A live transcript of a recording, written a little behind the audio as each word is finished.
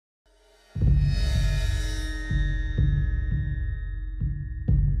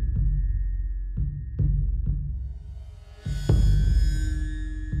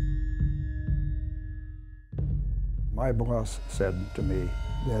My boss said to me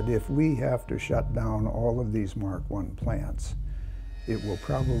that if we have to shut down all of these Mark I plants, it will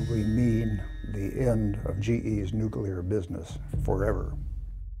probably mean the end of GE's nuclear business forever.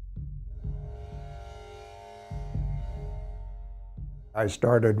 I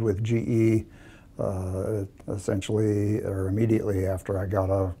started with GE essentially or immediately after I got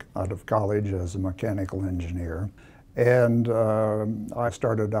out of college as a mechanical engineer. And I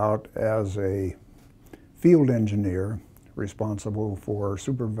started out as a field engineer responsible for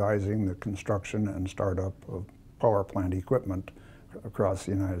supervising the construction and startup of power plant equipment across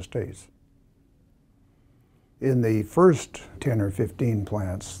the United States. In the first 10 or 15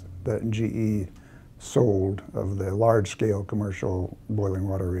 plants that GE sold of the large-scale commercial boiling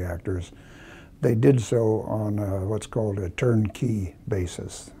water reactors, they did so on what's called a turnkey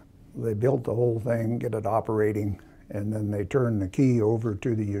basis. They built the whole thing, get it operating, and then they turn the key over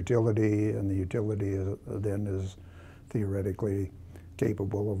to the utility, and the utility then is theoretically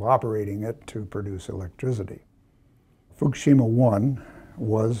capable of operating it to produce electricity. Fukushima 1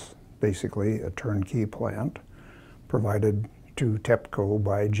 was basically a turnkey plant provided to TEPCO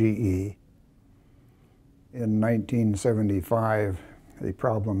by GE. In 1975, a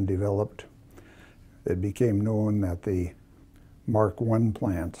problem developed. It became known that the Mark I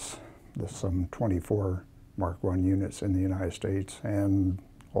plants, some 24 Mark I units in the United States and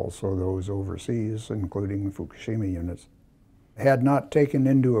also those overseas, including the Fukushima units, had not taken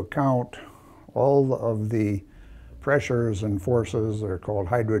into account all of the pressures and forces, they're called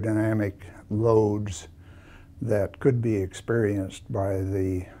hydrodynamic loads, that could be experienced by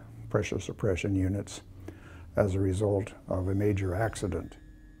the pressure suppression units as a result of a major accident.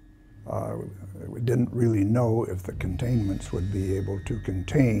 We didn't really know if the containments would be able to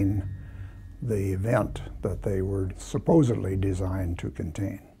contain the event that they were supposedly designed to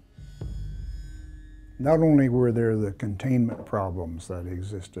contain. Not only were there the containment problems that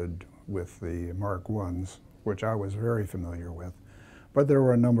existed with the Mark I's, which I was very familiar with, but there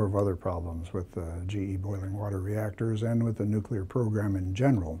were a number of other problems with the GE boiling water reactors and with the nuclear program in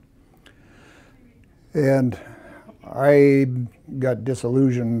general. And I got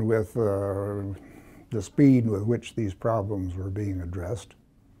disillusioned with the speed with which these problems were being addressed.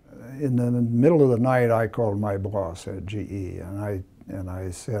 In the middle of the night, I called my boss at GE, and I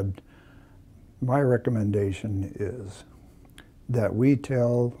said, my recommendation is that we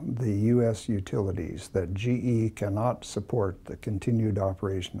tell the U.S. utilities that GE cannot support the continued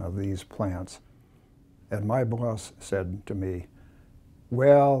operation of these plants. And my boss said to me,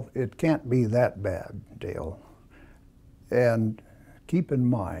 well, it can't be that bad, Dale. And keep in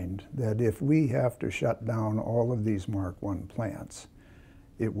mind that if we have to shut down all of these Mark I plants,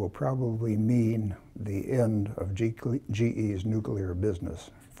 it will probably mean the end of GE's nuclear business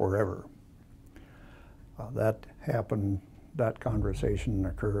forever. That conversation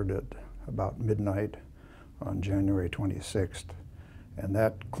occurred at about midnight on January 26th, and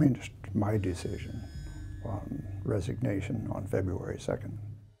that clinched my decision on resignation on February 2nd.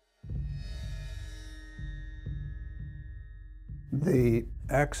 The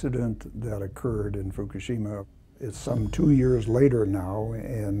accident that occurred in Fukushima is some 2 years later now,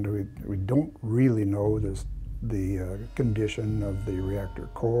 and we don't really know the condition of the reactor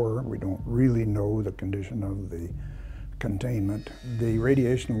core. We don't really know the condition of the containment. The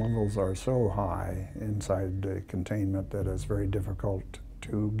radiation levels are so high inside the containment that it's very difficult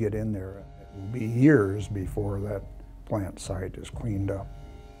to get in there. It will be years before that plant site is cleaned up.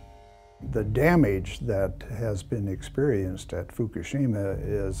 The damage that has been experienced at Fukushima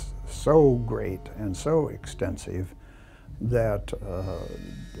is so great and so extensive that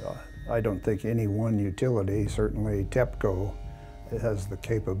I don't think any one utility, certainly TEPCO, has the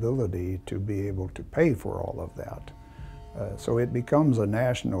capability to be able to pay for all of that. So it becomes a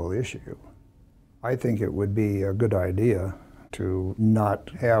national issue. I think it would be a good idea to not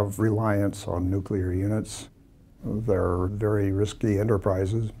have reliance on nuclear units. They're very risky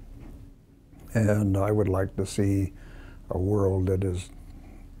enterprises. And I would like to see a world that is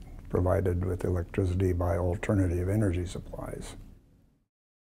provided with electricity by alternative energy supplies.